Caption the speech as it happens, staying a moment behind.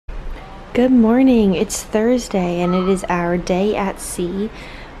Good morning. It's Thursday and it is our day at sea.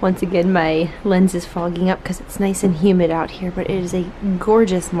 Once again, my lens is fogging up because it's nice and humid out here, but it is a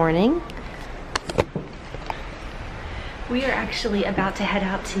gorgeous morning. We are actually about to head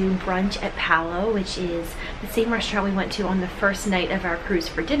out to brunch at Palo, which is the same restaurant we went to on the first night of our cruise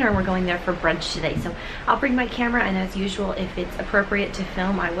for dinner. We're going there for brunch today. So I'll bring my camera, and as usual, if it's appropriate to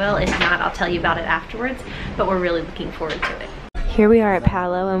film, I will. If not, I'll tell you about it afterwards, but we're really looking forward to it. Here we are at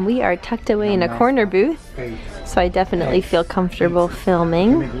Palo, and we are tucked away in a corner booth, so I definitely feel comfortable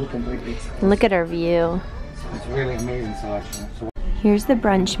filming. And look at our view. It's really amazing selection. Here's the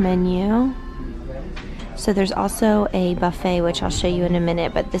brunch menu. So there's also a buffet, which I'll show you in a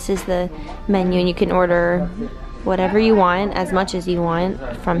minute, but this is the menu, and you can order whatever you want, as much as you want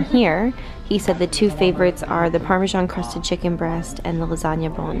from here. He said the two favorites are the Parmesan crusted chicken breast and the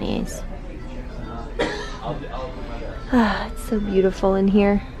lasagna bolognese. Ah, it's so beautiful in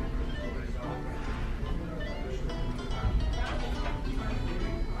here.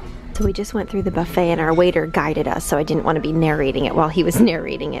 So we just went through the buffet and our waiter guided us, so I didn't want to be narrating it while he was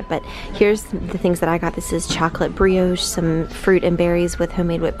narrating it, but here's the things that I got. This is chocolate brioche, some fruit and berries with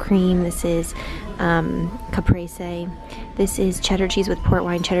homemade whipped cream. This is caprese. This is cheddar cheese with port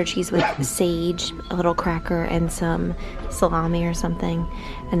wine, cheddar cheese with sage, a little cracker, and some salami or something.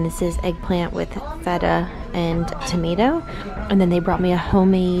 And this is eggplant with feta and tomato. And then they brought me a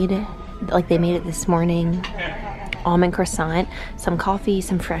homemade, like they made it this morning, almond croissant, some coffee,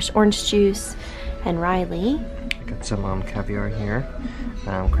 some fresh orange juice, and Riley. Got some caviar here,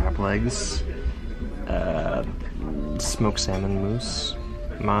 crab legs, smoked salmon mousse,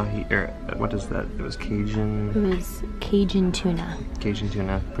 mahi, what is that? It was Cajun. It was Cajun tuna. Cajun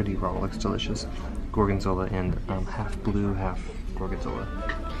tuna, pretty raw, looks delicious. Gorgonzola and half blue, half gorgonzola.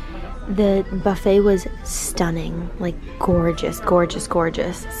 The buffet was stunning, like gorgeous, gorgeous,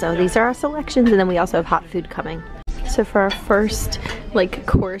 gorgeous. So these are our selections, and then we also have hot food coming. So for our first like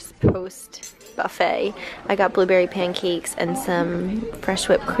course post buffet, I got blueberry pancakes and some fresh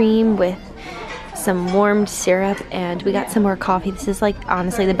whipped cream with some warmed syrup, and we got some more coffee. This is like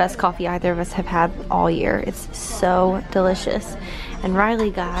honestly the best coffee either of us have had all year. It's so delicious. And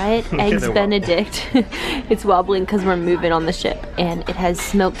Riley got Eggs Benedict. It's wobbling because we're moving on the ship, and it has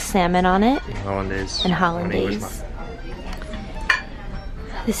smoked salmon on it. Hollandaise. And hollandaise.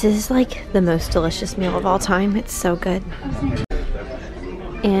 This is like the most delicious meal of all time. It's so good.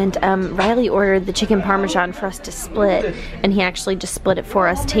 And Riley ordered the chicken parmesan for us to split, and he actually just split it for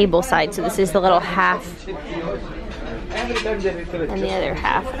us table side. So this is the little half and the other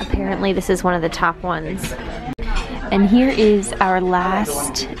half. Apparently this is one of the top ones. And here is our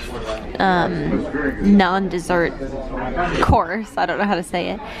last non-dessert course. I don't know how to say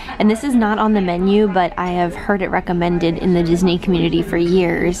it. And this is not on the menu, but I have heard it recommended in the Disney community for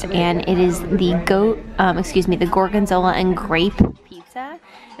years. And it is the the gorgonzola and grape pizza.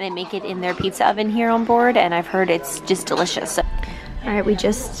 And they make it in their pizza oven here on board, and I've heard it's just delicious. So, all right, we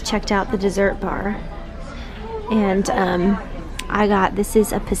just checked out the dessert bar, and I got, this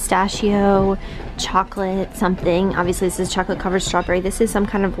is a pistachio chocolate something. Obviously this is chocolate covered strawberry. This is some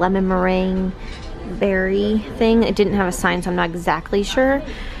kind of lemon meringue berry thing. It didn't have a sign, so I'm not exactly sure.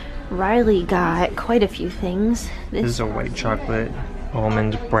 Riley got quite a few things. This is a white chocolate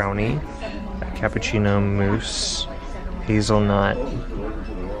almond brownie, a cappuccino mousse, hazelnut,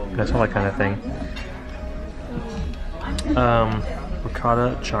 that's all that kind of thing.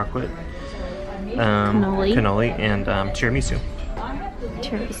 Ricotta chocolate, cannoli, and tiramisu.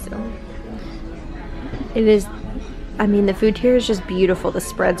 Tiramisu. It is, I mean, the food here is just beautiful. The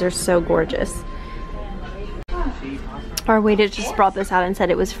spreads are so gorgeous. Our waiter just brought this out and said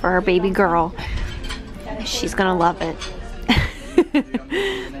it was for our baby girl. She's gonna love it.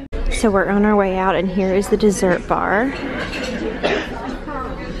 So we're on our way out, and here is the dessert bar.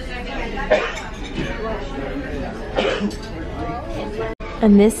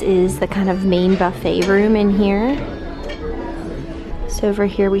 And this is the kind of main buffet room in here. So over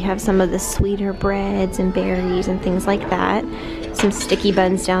here we have some of the sweeter breads and berries and things like that. Some sticky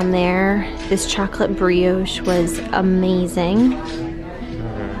buns down there. This chocolate brioche was amazing.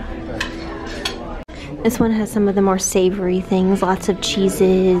 This one has some of the more savory things, lots of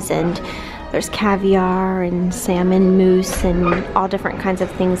cheeses, and there's caviar and salmon mousse and all different kinds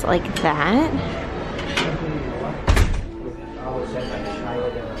of things like that.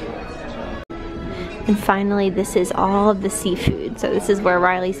 And finally, this is all of the seafood. So this is where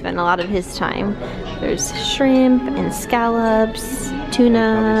Riley spent a lot of his time. There's shrimp and scallops,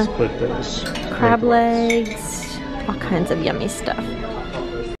 tuna, crab legs, all kinds of yummy stuff.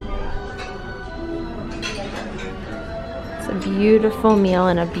 It's a beautiful meal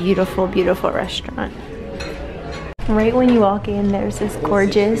in a beautiful, beautiful restaurant. Right when you walk in, there's this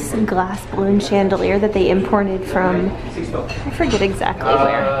gorgeous glass balloon chandelier that they imported from, I forget exactly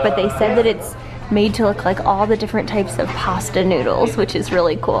where, but they said that it's made to look like all the different types of pasta noodles, which is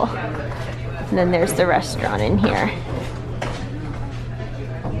really cool. And then there's the restaurant in here.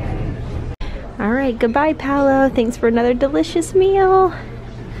 All right, goodbye, Palo. Thanks for another delicious meal.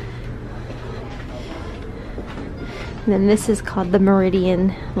 And then this is called the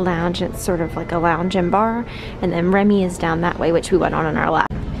Meridian Lounge. It's sort of like a lounge and bar. And then Remy is down that way, which we went on our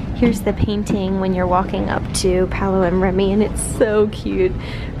lap. Here's the painting when you're walking up to Palo and Remy, and it's so cute.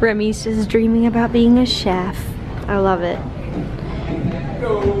 Remy's just dreaming about being a chef. I love it.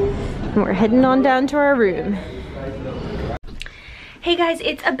 And we're heading on down to our room. Hey guys,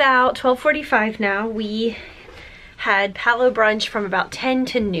 it's about 12:45 now. We had Palo Brunch from about 10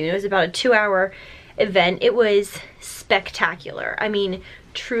 to noon. It was about a 2-hour event. It was spectacular. I mean,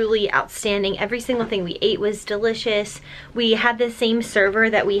 truly outstanding. Every single thing we ate was delicious. We had the same server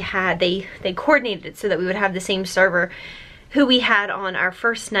that we had. They coordinated it so that we would have the same server who we had on our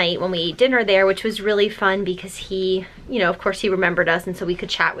first night when we ate dinner there, which was really fun because he, you know, of course he remembered us, and so we could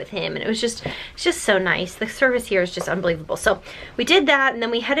chat with him, and it's just so nice. The service here is just unbelievable. So we did that, and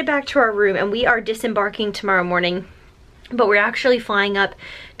then we headed back to our room, and we are disembarking tomorrow morning. But we're actually flying up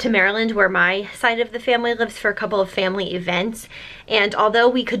to Maryland, where my side of the family lives, for a couple of family events. And although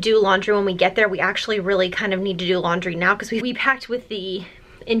we could do laundry when we get there, we actually really kind of need to do laundry now because we packed with the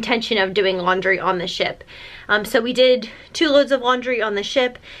intention of doing laundry on the ship. So we did 2 loads of laundry on the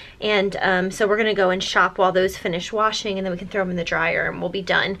ship, and so we're gonna go and shop while those finish washing, and then we can throw them in the dryer and we'll be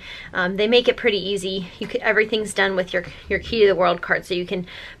done. They make it pretty easy. Everything's done with your key to the world card, so you can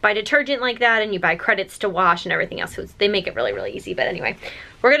buy detergent like that, and you buy credits to wash and everything else. So they make it really, really easy. But anyway,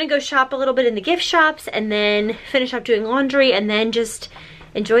 we're gonna go shop a little bit in the gift shops and then finish up doing laundry, and then just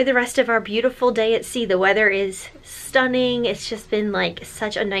enjoy the rest of our beautiful day at sea. The weather is stunning. It's just been like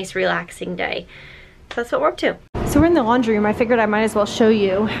such a nice, relaxing day. So that's what we're up to. So we're in the laundry room. I figured I might as well show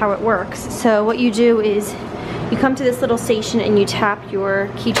you how it works. So what you do is you come to this little station and you tap your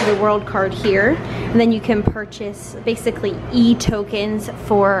key to the world card here, and then you can purchase basically e-tokens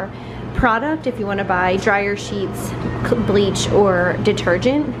for product if you want to buy dryer sheets, bleach, or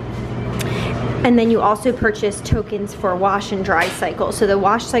detergent. And then you also purchase tokens for wash and dry cycles. So the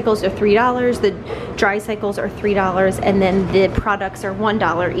wash cycles are $3, the dry cycles are $3, and then the products are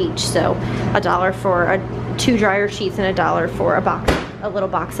 $1 each. So $1 for 2 dryer sheets and $1 for a little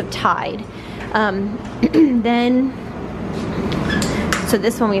box of Tide. Then, so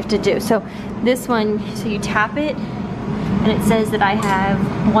this one we have to do. So this one, so you tap it, and it says that I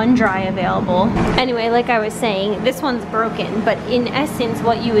have 1 dry available. Anyway, like I was saying, this one's broken, but in essence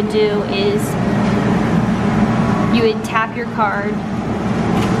what you would do is you would tap your card,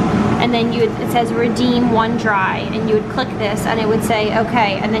 and then it says redeem 1 dry, and you would click this and it would say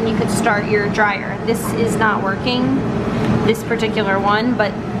okay, and then you could start your dryer. This is not working, this particular one,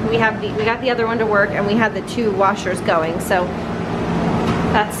 but we got the other one to work, and we had the 2 washers going. So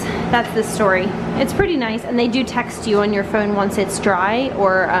that's the story. It's pretty nice, and they do text you on your phone once it's dry,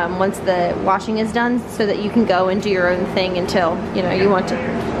 or once the washing is done, so that you can go and do your own thing until, you know, you want to.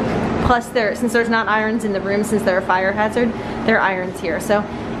 Plus, since there's not irons in the room, since they're a fire hazard, there are irons here. So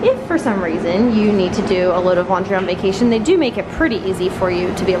if for some reason you need to do a load of laundry on vacation, they do make it pretty easy for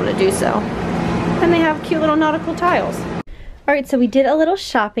you to be able to do so. And they have cute little nautical tiles. Alright, so we did a little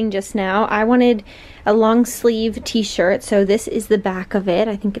shopping just now. I wanted a long sleeve t-shirt, so this is the back of it.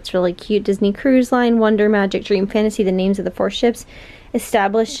 I think it's really cute. Disney Cruise Line, Wonder, Magic, Dream, Fantasy, the names of the 4 ships.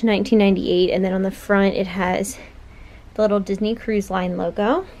 Established 1998, and then on the front it has the little Disney Cruise Line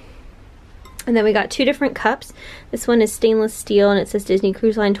logo. And then we got 2 different cups. This one is stainless steel, and it says Disney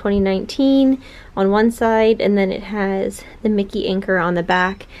Cruise Line 2019 on one side, and then it has the Mickey anchor on the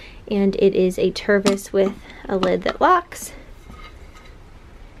back, and it is a Tervis with a lid that locks.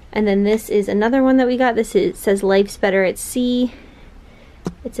 And then this is another one that we got. Says Life's Better at Sea.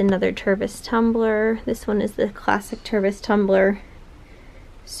 It's another Tervis tumbler. This one is the classic Tervis tumbler.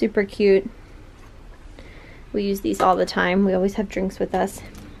 Super cute. We use these all the time. We always have drinks with us.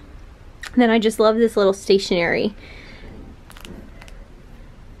 And then I just love this little stationery.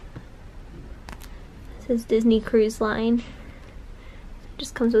 It says Disney Cruise Line.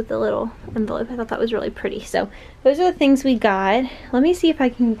 Just comes with a little envelope. I thought that was really pretty. So those are the things we got. Let me see if I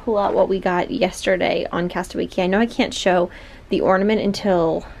can pull out what we got yesterday on Castaway Cay. I know I can't show the ornament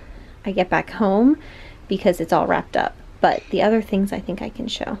until I get back home because it's all wrapped up, but the other things I think I can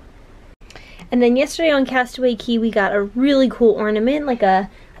show. And then yesterday on Castaway Cay we got a really cool ornament, like a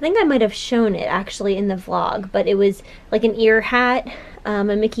think I might have shown it actually in the vlog, but it was like an ear hat, a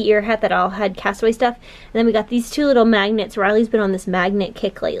Mickey ear hat that all had Castaway stuff. And then we got these two little magnets. Riley's been on this magnet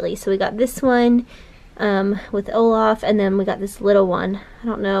kick lately. So we got this one with Olaf, and then we got this little one. I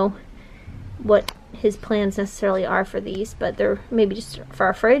don't know what his plans necessarily are for these, but they're maybe just for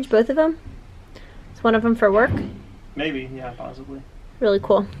our fridge, both of them. Is one of them for work? Maybe, yeah, possibly. Really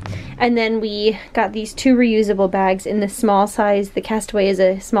cool. And then we got these two reusable bags in the small size. The Castaway is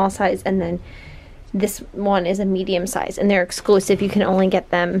a small size, and then this one is a medium size, and they're exclusive. You can only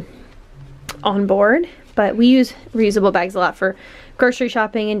get them on board, but we use reusable bags a lot for grocery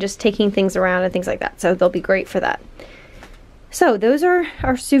shopping and just taking things around and things like that, so they'll be great for that. So those are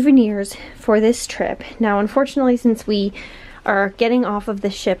our souvenirs for this trip. Now, unfortunately, since we are getting off of the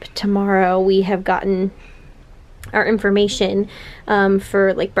ship tomorrow, we have gotten our information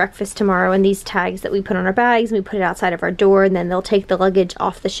for like breakfast tomorrow, and these tags that we put on our bags, and we put it outside of our door, and then they'll take the luggage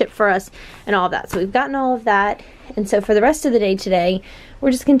off the ship for us and all of that. So we've gotten all of that, and so for the rest of the day today,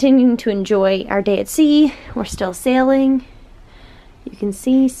 we're just continuing to enjoy our day at sea. We're still sailing. You can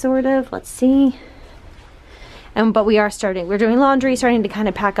see, sort of. Let's see. But we're doing laundry, starting to kind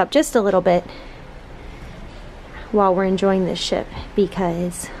of pack up just a little bit while we're enjoying this ship,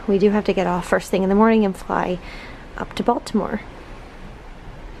 because we do have to get off first thing in the morning and fly up to Baltimore.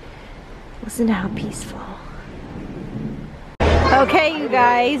 Listen to how peaceful. Okay, you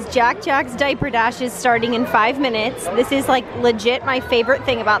guys, Jack's diaper dash is starting in 5 minutes. This is like legit my favorite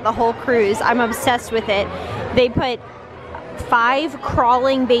thing about the whole cruise. I'm obsessed with it. They put 5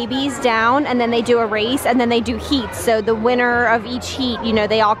 crawling babies down, and then they do a race, and then they do heats. So the winner of each heat, you know,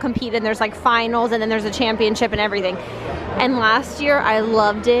 they all compete, and there's like finals, and then there's a championship and everything. And last year I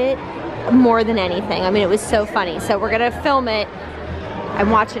loved it more than anything. I mean, it was so funny. So we're gonna film it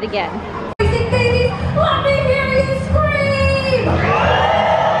and watch it again. Babies, let me hear you scream!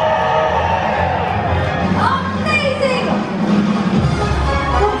 Amazing!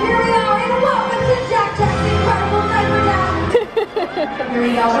 Well, here we are, and welcome to Jack's incredible diaper dash. Here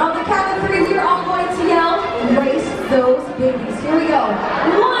we go. And on the count of 3, we are all going to yell, race those babies. Here we go.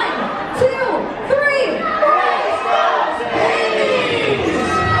 1, 2, 3, race those babies!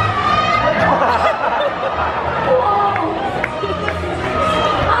 Whoa!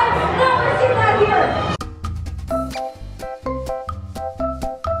 I've never seen that here!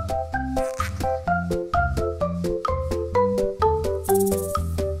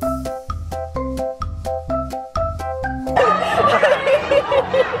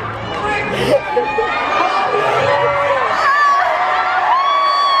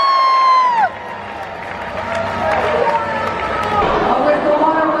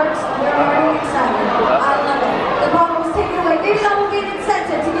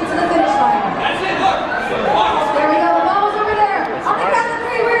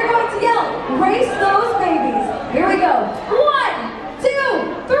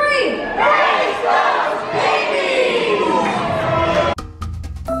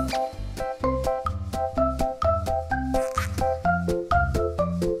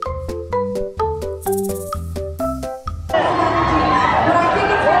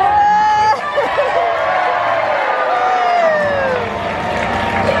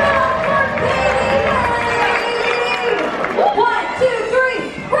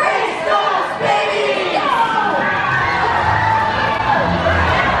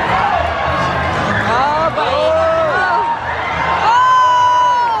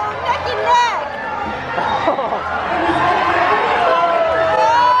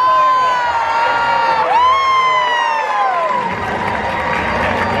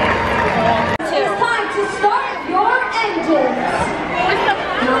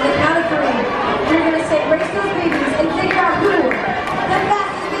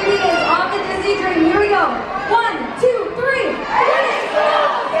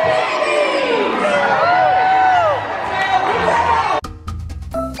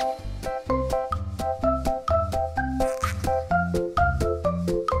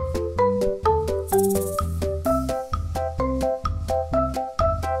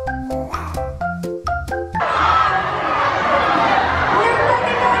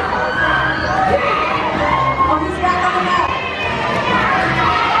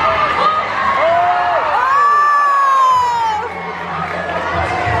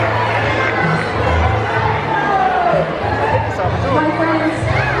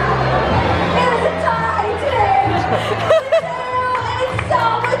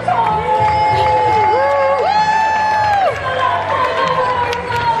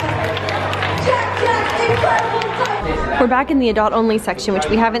 We're back in the adult only section, which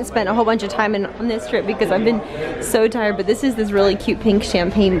we haven't spent a whole bunch of time on this trip because I've been so tired, but this is this really cute pink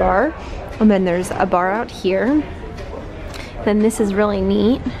champagne bar. And then there's a bar out here. Then this is really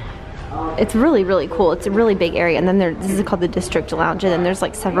neat. It's really, really cool. It's a really big area. And then this is called the District Lounge. And then there's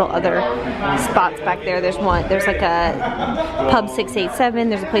like several other spots back there. There's like a Pub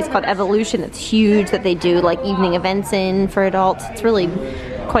 687. There's a place called Evolution that's huge that they do like evening events in for adults. It's really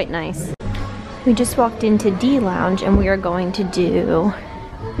quite nice. We just walked into D Lounge and we are going to do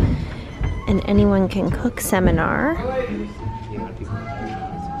an Anyone Can Cook seminar.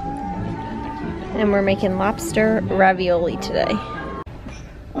 And we're making lobster ravioli today.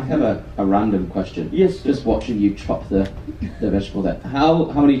 I have a random question. Yes. Just watching you chop the vegetable there. How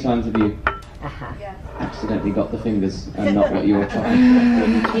many times have you accidentally got the fingers and not what you were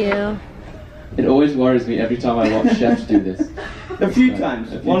chopping? Thank you. It always worries me every time I watch chefs do this. A few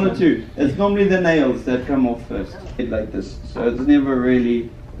times, one or two. It's normally the nails that come off first. Like this. So it's never really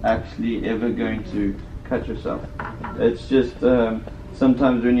actually ever going to cut yourself. It's just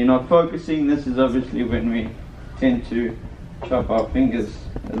sometimes when you're not focusing, this is obviously when we tend to chop our fingers.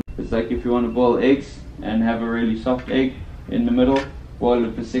 It's like if you want to boil eggs and have a really soft egg in the middle, boil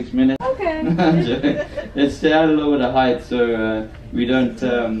it for 6 minutes. Okay. Let's stay out a little bit of height so we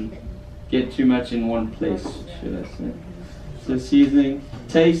don't get too much in one place, should I say. So seasoning,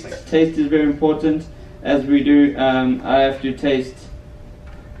 taste is very important. As we do, I have to taste.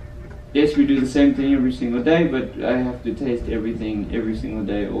 Yes, we do the same thing every single day, but I have to taste everything every single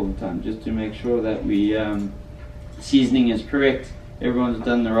day, all the time, just to make sure that we seasoning is correct. Everyone's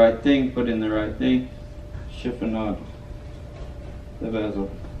done the right thing, put in the right thing. Chiffonade, the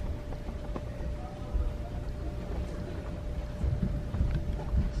basil.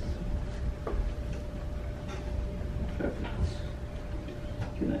 Perfect.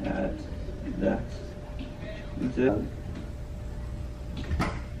 Gonna add that into it.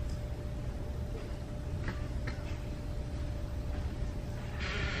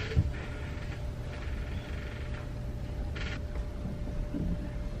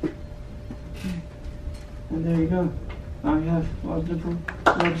 And there you go. Now we have wonderful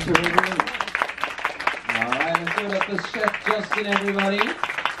lobster ravioli. Alright, let's give it up to Chef Justin, everybody.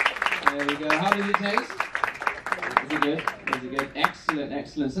 There we go. How did it taste? Was it good? Was it good? Excellent,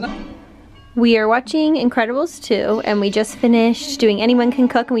 excellent. So now We are watching Incredibles 2, and we just finished doing Anyone Can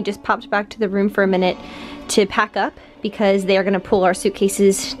Cook, and we just popped back to the room for a minute to pack up because they are going to pull our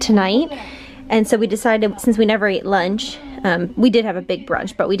suitcases tonight. And so we decided, since we never ate lunch, we did have a big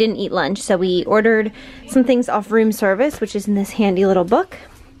brunch, but we didn't eat lunch, so we ordered some things off room service, which is in this handy little book.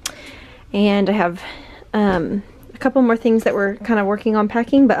 And I have a couple more things that we're kind of working on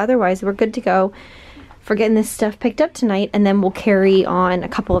packing, but otherwise we're good to go for getting this stuff picked up tonight, and then we'll carry on a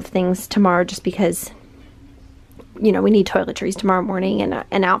couple of things tomorrow just because, you know, we need toiletries tomorrow morning and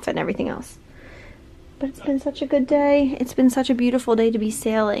an outfit and everything else. But it's been such a good day. It's been such a beautiful day to be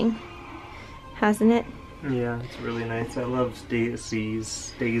sailing, hasn't it? Yeah, it's really nice. I love days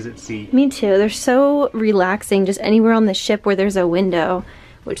at sea. Me too. They're so relaxing. Just anywhere on the ship where there's a window,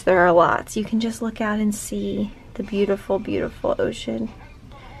 which there are lots, you can just look out and see the beautiful, beautiful ocean.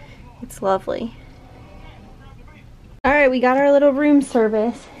 It's lovely. Alright, we got our little room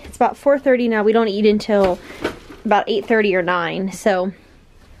service. It's about 4:30 now. We don't eat until about 8:30 or 9, so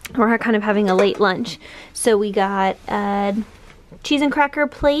we're kind of having a late lunch. So we got a cheese and cracker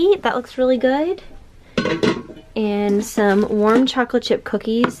plate. That looks really good. And some warm chocolate chip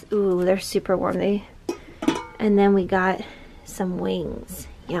cookies. Ooh, they're super warm. And then we got some wings.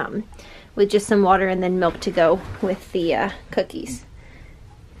 Yum. With just some water and then milk to go with the cookies.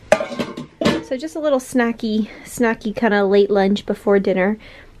 So just a little snacky kind of late lunch before dinner.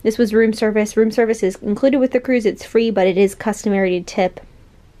 This was room service. Room service is included with the cruise. It's free, but it is customary to tip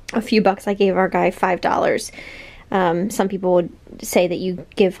a few bucks. I gave our guy $5. Some people would say that you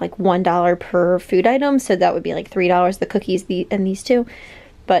give like $1 per food item, so that would be like $3, the cookies and these two.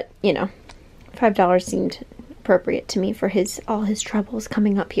 But, you know, $5 seemed appropriate to me for all his troubles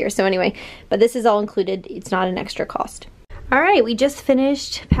coming up here. So anyway, but this is all included. It's not an extra cost. Alright, we just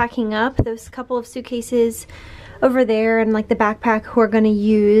finished packing up those couple of suitcases over there and like the backpack we're going to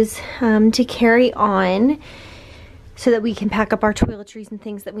use to carry on so that we can pack up our toiletries and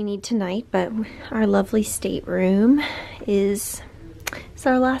things that we need tonight. But our lovely stateroom it's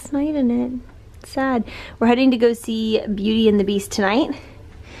our last night in it. It's sad. We're heading to go see Beauty and the Beast tonight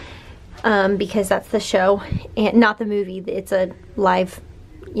because that's the show, and not the movie. It's a live,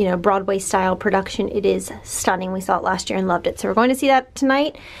 you know, Broadway style production. It is stunning. We saw it last year and loved it. So we're going to see that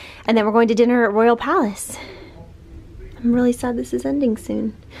tonight, and then we're going to dinner at Royal Palace. I'm really sad this is ending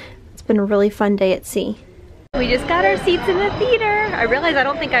soon. It's been a really fun day at sea. We just got our seats in the theater. I realize I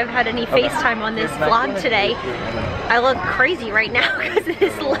don't think I've had any FaceTime on this vlog today. I look crazy right now because of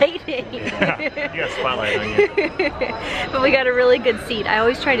this lighting. Yeah, you got a spotlight on you. But we got a really good seat. I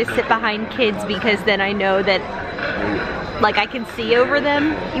always try to sit behind kids because then I know that like I can see over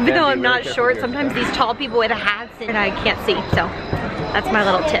them. Even though I'm not short, sometimes these tall people with hats and I can't see. So that's my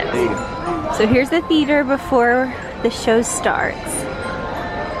little tip. So here's the theater before the show starts.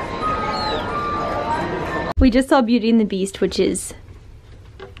 We just saw Beauty and the Beast, which is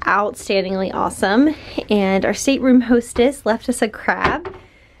outstandingly awesome. And our stateroom hostess left us a crab,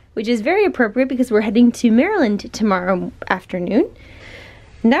 which is very appropriate because we're heading to Maryland tomorrow afternoon.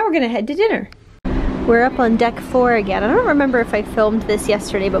 Now we're gonna head to dinner. We're up on deck 4 again. I don't remember if I filmed this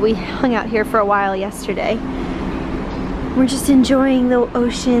yesterday, but we hung out here for a while yesterday. We're just enjoying the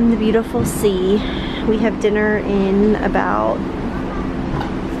ocean, the beautiful sea. We have dinner in about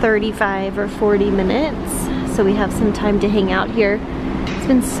 35 or 40 minutes. So we have some time to hang out here. It's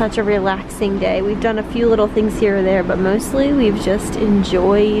been such a relaxing day. We've done a few little things here or there, but mostly we've just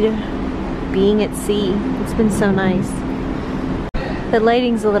enjoyed being at sea. It's been so nice. The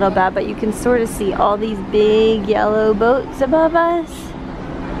lighting's a little bad, but you can sort of see all these big yellow boats above us.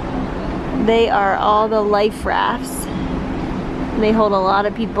 They are all the life rafts. They hold a lot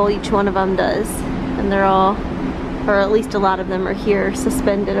of people, each one of them does. And they're all, or at least a lot of them are here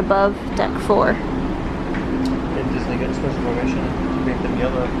suspended above deck 4. Disney got special permission to make them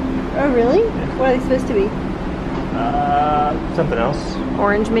yellow. Oh really? Yeah. What are they supposed to be? Something else.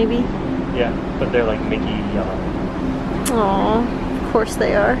 Orange maybe? Yeah, but they're like Mickey yellow. Aww, of course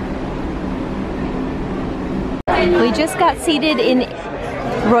they are. We just got seated in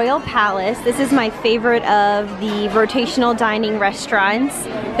Royal Palace. This is my favorite of the rotational dining restaurants.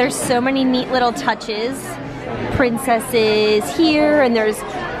 There's so many neat little touches. Princesses here, and there's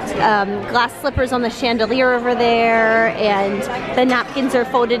glass slippers on the chandelier over there, and the napkins are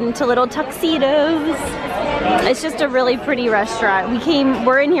folded into little tuxedos. It's just a really pretty restaurant.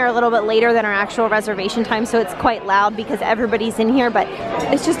 We're in here a little bit later than our actual reservation time, so it's quite loud because everybody's in here, but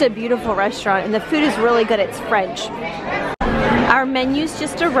it's just a beautiful restaurant, and the food is really good. It's French. Our menus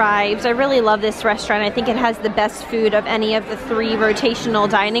just arrived. I really love this restaurant. I think it has the best food of any of the 3 rotational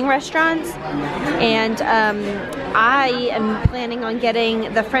dining restaurants. And I am planning on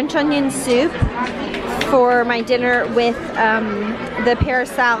getting the French onion soup for my dinner with the pear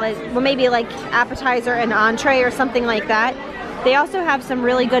salad. Well, maybe like appetizer and entree or something like that. They also have some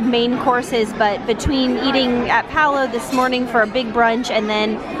really good main courses, but between eating at Palo this morning for a big brunch and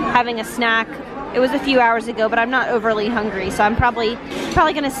then having a snack, it was a few hours ago, but I'm not overly hungry, so I'm probably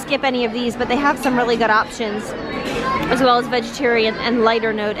gonna skip any of these, but they have some really good options, as well as vegetarian and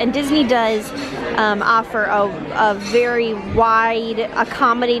lighter note. And Disney does offer a very wide,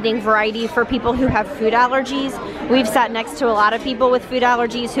 accommodating variety for people who have food allergies. We've sat next to a lot of people with food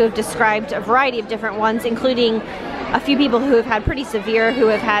allergies who have described a variety of different ones, including a few people who have had pretty severe, who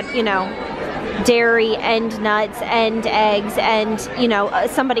have had, you know, dairy and nuts and eggs, and you know,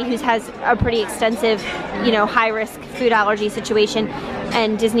 somebody who has a pretty extensive, you know, high risk food allergy situation,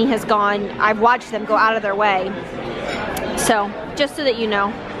 and Disney has gone, I've watched them go out of their way. So just so that you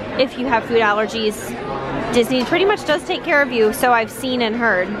know, if you have food allergies, Disney pretty much does take care of you, so I've seen and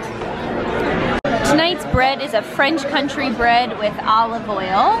heard. Tonight's bread is a French country bread with olive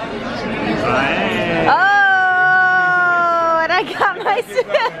oil.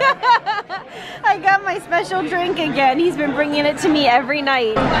 I got my special drink again. He's been bringing it to me every night.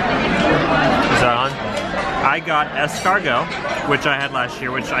 Is that on? I got escargot, which I had last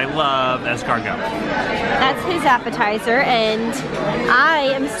year, which I love escargot. That's his appetizer, and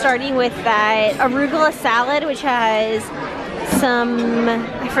I am starting with that arugula salad, which has some,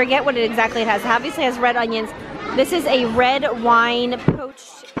 I forget what exactly it has. It obviously has red onions. This is a red wine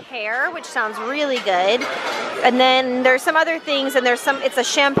poached pear, which sounds really good. And then there's some other things, and it's a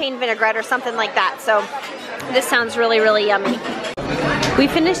champagne vinaigrette or something like that. So this sounds really, really yummy. We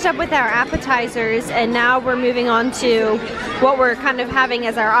finished up with our appetizers, and now we're moving on to what we're kind of having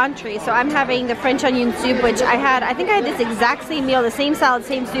as our entree. So I'm having the French onion soup, which I think I had this exact same meal, the same salad,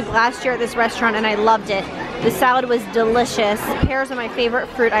 same soup last year at this restaurant, and I loved it. The salad was delicious. Pears are my favorite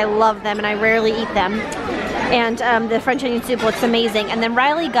fruit. I love them, and I rarely eat them. And the French onion soup looks amazing. And then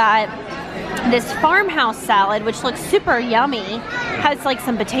Riley got this farmhouse salad, which looks super yummy. Has like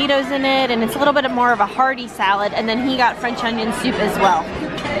some potatoes in it, and it's a little bit more of a hearty salad. And then he got French onion soup as well.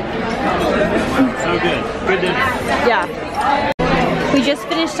 So good. Good dinner. Yeah. We just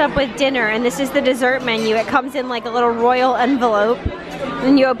finished up with dinner, and this is the dessert menu. It comes in like a little royal envelope.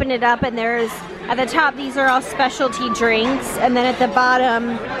 And you open it up, and there's At the top, these are all specialty drinks, and then at the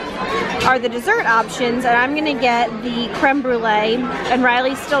bottom are the dessert options, and I'm gonna get the creme brulee, and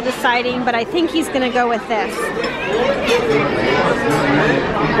Riley's still deciding, but I think he's gonna go with this.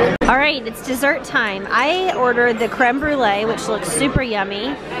 All right, it's dessert time. I ordered the creme brulee, which looks super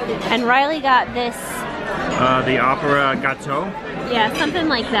yummy, and Riley got this. The opera gâteau. Yeah, something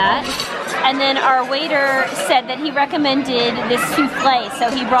like that. And then our waiter said that he recommended this souffle,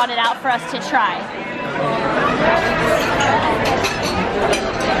 so he brought it out for us to try.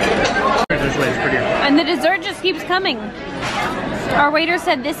 And the dessert just keeps coming. Our waiter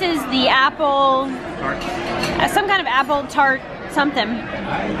said this is the apple, some kind of apple tart something.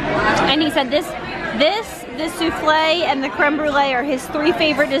 And he said this souffle and the creme brulee are his 3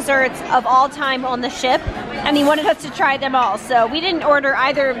 favorite desserts of all time on the ship, and he wanted us to try them all. So we didn't order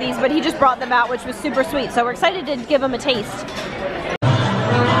either of these, but he just brought them out, which was super sweet. So we're excited to give them a taste.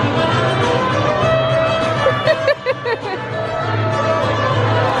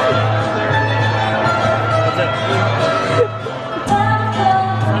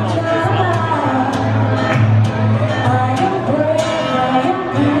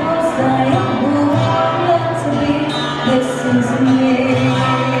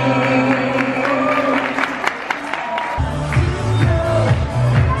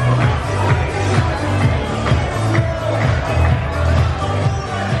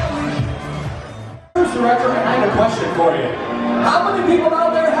 Director, and I have a question for you. How many people out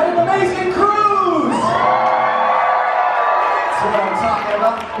there had an amazing cruise? That's what I'm talking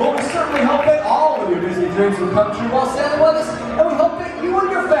about. Well, we certainly hope that all of your Disney dreams will come true while sailing with us, and we hope that you and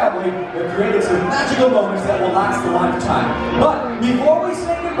your family have created some magical moments that will last a lifetime. But before we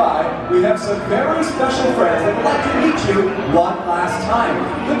say goodbye, we have some very special friends that would like to meet you one last time.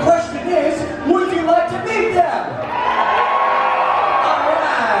 The question is, would you like to meet them?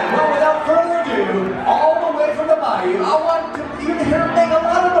 Well, without further ado, all the way from the bayou, I want you to hear make a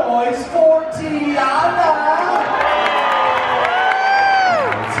lot of noise for Tiana.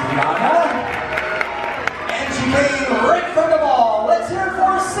 Tiana. And she came right from the ball. Let's hear it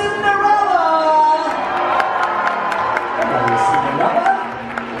for Cinderella. Another Cinderella.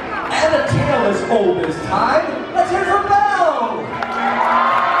 And a tale as old as time. Let's hear it for Belle.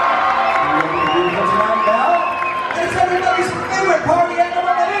 Looking beautiful tonight, Belle. It's everybody's favorite party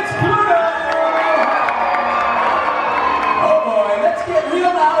animal.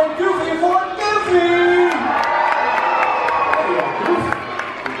 Real loud and goofy for Goofy!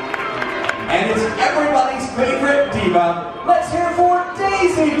 And it's everybody's favorite diva. Let's hear for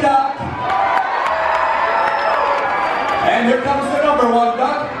Daisy Duck! And here comes the #1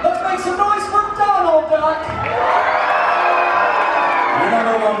 duck. Let's make some noise for Donald Duck! You're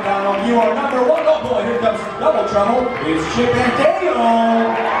 #1, Donald. You are #1. Oh boy, here comes double trouble. It's Chip and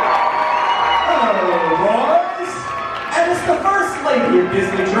Dale! Hello, boys! And it's the first lady of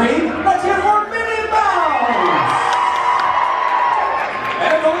Disney Dream. Let's hear for Minnie Mouse!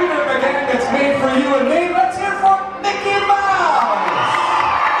 And the leader of a gang that's made for you and me. Let's hear for Mickey Mouse!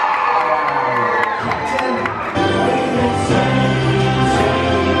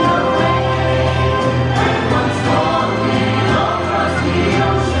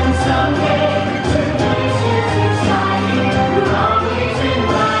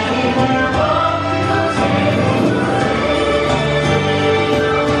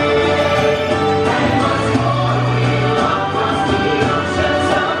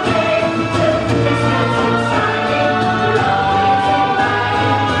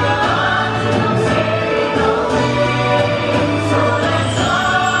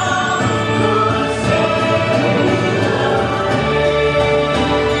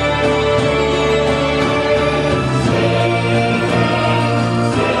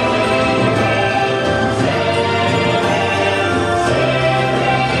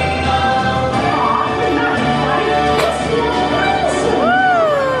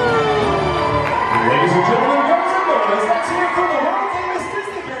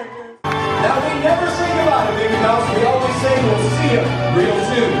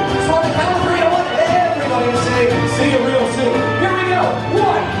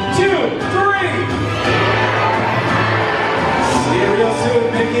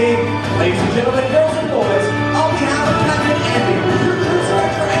 Ladies and gentlemen, girls and boys, on behalf of Captain Andy, your cruise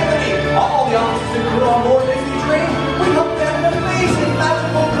director Anthony, all the officers and crew on board Disney Dream, we hope you have an amazing,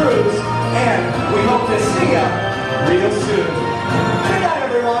 magical cruise, and we hope to see you real soon. Good night,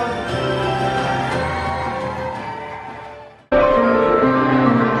 everyone.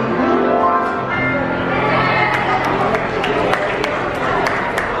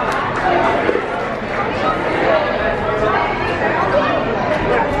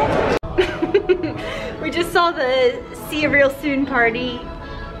 cartoon party.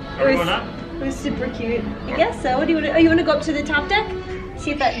 It was super cute. I guess so. What do you want to, oh, you want to go up to the top deck?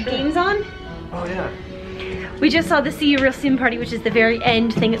 See if that game's on? Oh yeah. We just saw the See You Real Soon party, which is the very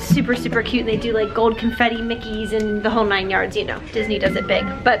end thing. It's super, super cute. They do like gold confetti Mickeys and the whole 9 yards, you know. Disney does it big.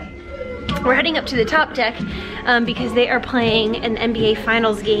 But we're heading up to the top deck because they are playing an NBA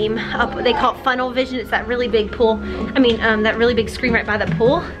Finals game up. They call it Funnel Vision. It's that really big pool. I mean, that really big screen right by the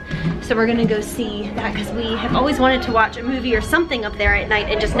pool. So we're gonna go see that because we have always wanted to watch a movie or something up there at night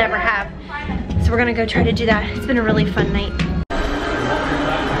and just never have. So we're gonna go try to do that. It's been a really fun night.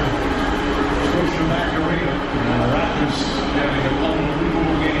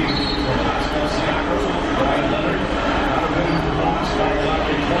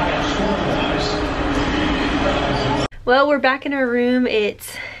 Well, we're back in our room.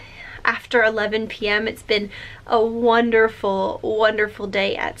 It's after 11 p.m. It's been a wonderful, wonderful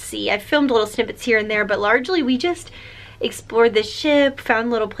day at sea. I filmed little snippets here and there, but largely we just explored the ship, found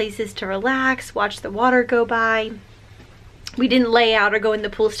little places to relax, watched the water go by. We didn't lay out or go in the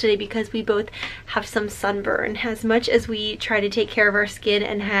pools today because we both have some sunburn. As much as we try to take care of our skin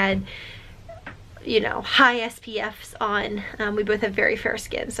and had, you know, high SPFs on, we both have very fair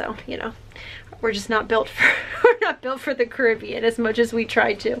skin, so, you know, we're just not built for we're not built for the Caribbean as much as we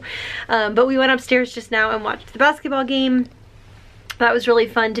try to. But we went upstairs just now and watched the basketball game. That was really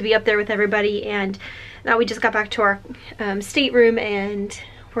fun to be up there with everybody, and now we just got back to our stateroom and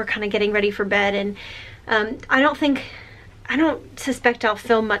we're kind of getting ready for bed. And I don't suspect I'll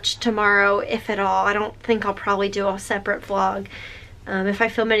film much tomorrow, if at all. I don't think I'll probably do a separate vlog. If I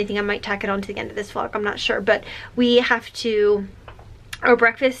film anything, I might tack it on to the end of this vlog. I'm not sure, but we have to. Our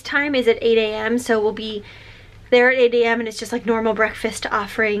breakfast time is at 8 a.m. so we'll be there at 8 a.m. and it's just like normal breakfast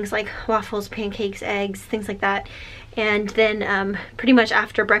offerings like waffles, pancakes, eggs, things like that. And then pretty much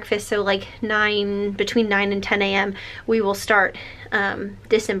after breakfast, so like between 9 and 10 a.m. we will start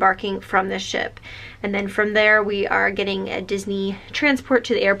disembarking from the ship. And then from there we are getting a Disney transport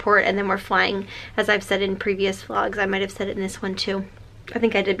to the airport, and then we're flying, as I've said in previous vlogs. I might have said it in this one too. I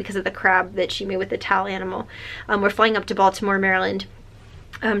think I did because of the crab that she made with the towel animal. We're flying up to Baltimore, Maryland.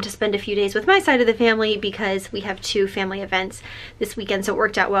 To spend a few days with my side of the family because we have 2 family events this weekend, so it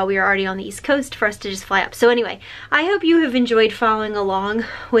worked out well. We are already on the East Coast for us to just fly up. So anyway, I hope you have enjoyed following along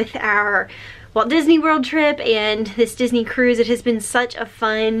with our Walt Disney World trip and this Disney cruise. It has been such a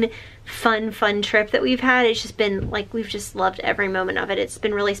fun trip that we've had. It's just been like, we've just loved every moment of it. It's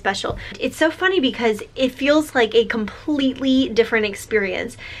been really special. It's so funny because it feels like a completely different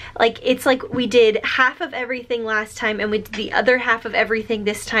experience. Like, it's like we did half of everything last time and we did the other half of everything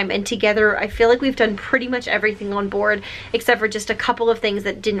this time, and together I feel like we've done pretty much everything on board except for just a couple of things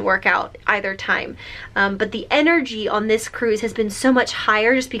that didn't work out either time. But the energy on this cruise has been so much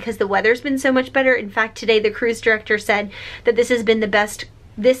higher just because the weather's been so much better. In fact, today the cruise director said that this has been the best,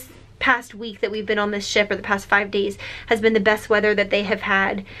 this past week that we've been on this ship, or the past 5 days, has been the best weather that they have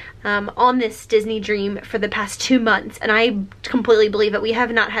had on this Disney Dream for the past 2 months. And I completely believe it. We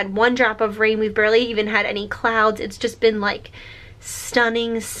have not had one drop of rain. We've barely even had any clouds. It's just been like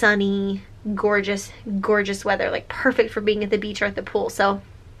stunning, sunny, gorgeous, gorgeous weather, like perfect for being at the beach or at the pool. So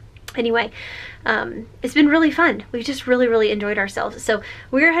anyway, it's been really fun. We've just really enjoyed ourselves. So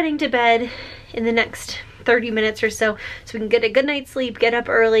we're heading to bed in the next 30 minutes or so we can get a good night's sleep, get up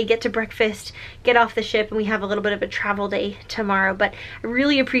early, get to breakfast, get off the ship, and we have a little bit of a travel day tomorrow. But I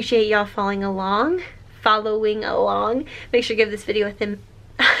really appreciate y'all following along. Make sure to give this video a thumb.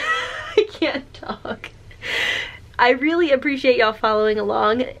 I can't talk. I really appreciate y'all following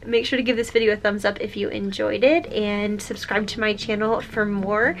along. Make sure to give this video a thumbs up if you enjoyed it, and subscribe to my channel for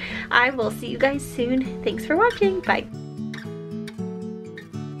more. I will see you guys soon. Thanks for watching. Bye.